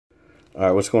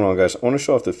Alright, what's going on, guys? I want to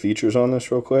show off the features on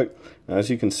this real quick. Now, as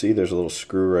you can see, there's a little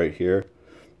screw right here,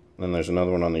 and then there's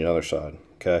another one on the other side,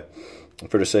 okay? And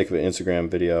for the sake of an Instagram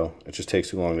video, it just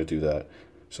takes too long to do that.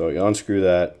 So you unscrew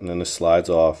that, and then this slides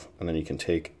off, and then you can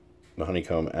take the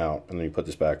honeycomb out, and then you put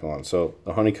this back on. So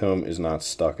the honeycomb is not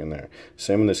stuck in there.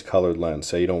 Same with this colored lens.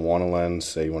 Say you don't want a lens,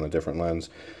 say you want a different lens,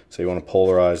 say you want a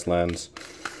polarized lens,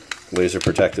 laser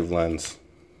protective lens.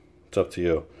 It's up to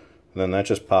you. And then that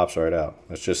just pops right out.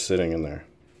 That's just sitting in there.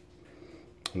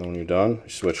 And then when you're done, you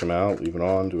switch them out, leave it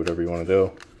on, do whatever you want to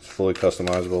do. It's fully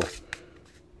customizable.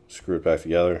 Screw it back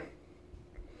together.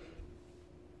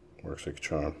 Works like a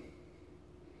charm.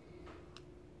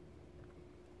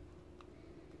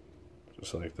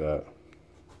 Just like that.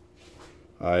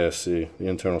 ISC, the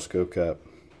internal scope cap.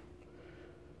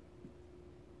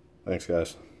 Thanks,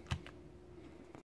 guys.